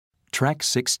Track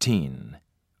 16,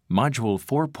 Module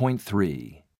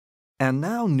 4.3. And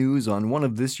now news on one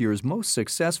of this year's most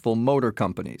successful motor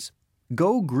companies.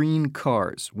 Go Green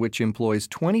Cars, which employs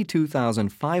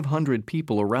 22,500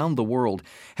 people around the world,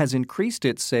 has increased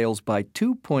its sales by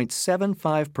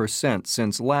 2.75%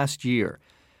 since last year.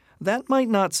 That might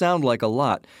not sound like a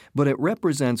lot, but it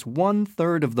represents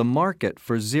 1/3 of the market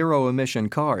for zero-emission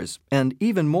cars, and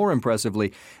even more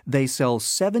impressively, they sell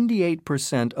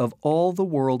 78% of all the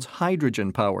world's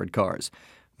hydrogen-powered cars.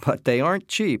 But they aren't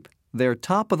cheap. Their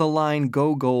top-of-the-line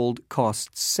Go Gold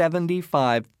costs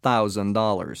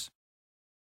 $75,000.